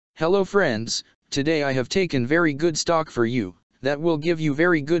Hello friends, today I have taken very good stock for you, that will give you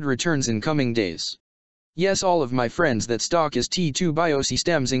very good returns in coming days. Yes, all of my friends, that stock is TTOO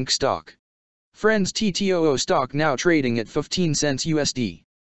Biosystems Inc. stock. Friends, TTOO stock now trading at 15 cents USD.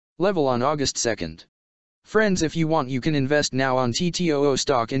 Level on August 2nd. Friends, if you want you can invest now on TTOO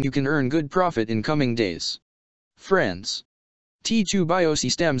stock and you can earn good profit in coming days. Friends, TTOO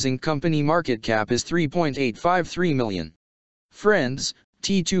Biosystems Inc. company market cap is 3.853 million. Friends,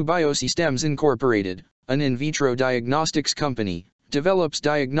 TTOO Biosystems Incorporated, an in vitro diagnostics company, develops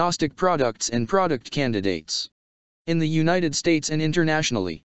diagnostic products and product candidates in the United States and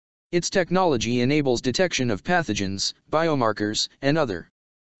internationally. Its technology enables detection of pathogens, biomarkers, and other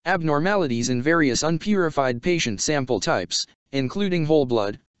abnormalities in various unpurified patient sample types, including whole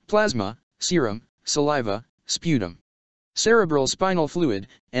blood, plasma, serum, saliva, sputum, cerebral spinal fluid,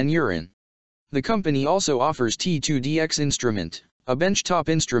 and urine. The company also offers T2Dx instrument, a benchtop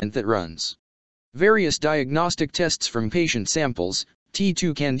instrument that runs various diagnostic tests from patient samples,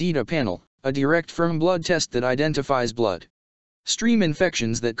 T2 Candida panel, a direct from blood test that identifies blood stream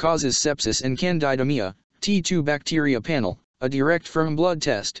infections that causes sepsis and candidemia, T2 bacteria panel, a direct from blood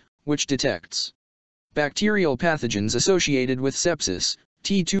test, which detects bacterial pathogens associated with sepsis,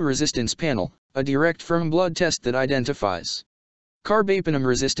 T2 resistance panel, a direct from blood test that identifies carbapenem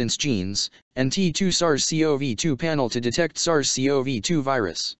resistance genes, and T2 SARS-CoV-2 panel to detect SARS-CoV-2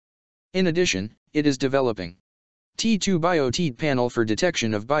 virus. In addition, it is developing T2 Biotide panel for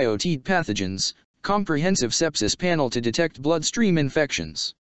detection of biotide pathogens, comprehensive sepsis panel to detect bloodstream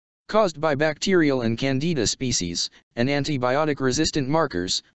infections caused by bacterial and candida species, and antibiotic-resistant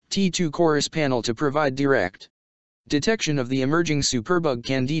markers, T2 Chorus panel to provide direct detection of the emerging superbug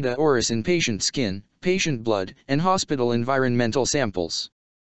Candida auris in patient skin, patient blood, and hospital environmental samples.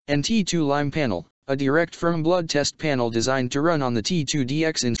 And T2 Lyme panel, a direct from blood test panel designed to run on the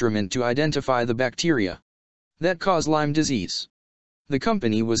T2Dx instrument to identify the bacteria that cause Lyme disease. The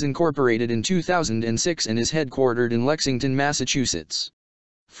company was incorporated in 2006 and is headquartered in Lexington, Massachusetts.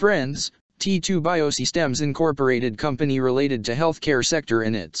 Friends, T2 Biosystems Incorporated company related to healthcare sector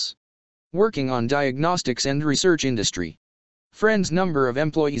and it's working on diagnostics and research industry. Friends, number of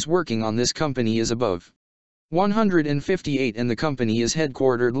employees working on this company is above 158 and the company is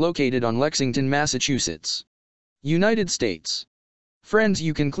headquartered located on Lexington, Massachusetts, United States. Friends,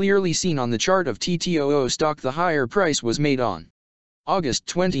 you can clearly see on the chart of TTOO stock the higher price was made on August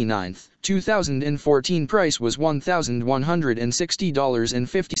 29, 2014. Price was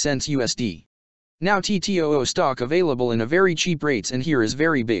 $1,160.50 USD. Now TTOO stock available in a very cheap rates, and here is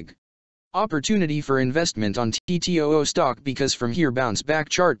very big opportunity for investment on TTOO stock because from here bounce back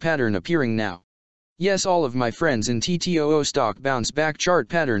chart pattern appearing now. Yes, all of my friends, in TTOO stock bounce back chart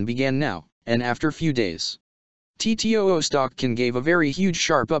pattern began now, and after few days TTOO stock can give a very huge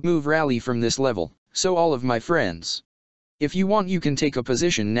sharp up move rally from this level. So all of my friends, if you want you can take a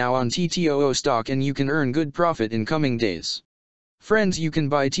position now on TTOO stock and you can earn good profit in coming days. Friends, you can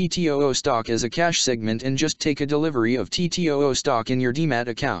buy TTOO stock as a cash segment and just take a delivery of TTOO stock in your demat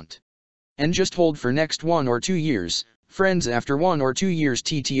account and just hold for next 1 or 2 years. Friends, after 1 or 2 years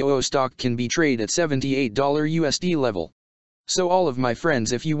TTOO stock can be traded at $78 USD level. So all of my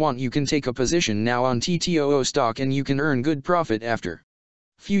friends, if you want you can take a position now on TTOO stock and you can earn good profit after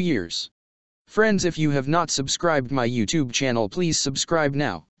few years. Friends, if you have not subscribed my YouTube channel, please subscribe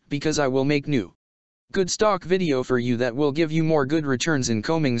now, because I will make new good stock video for you that will give you more good returns in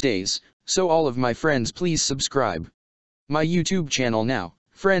coming days. So all of my friends, please subscribe my YouTube channel now.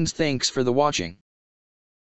 Friends, thanks for the watching.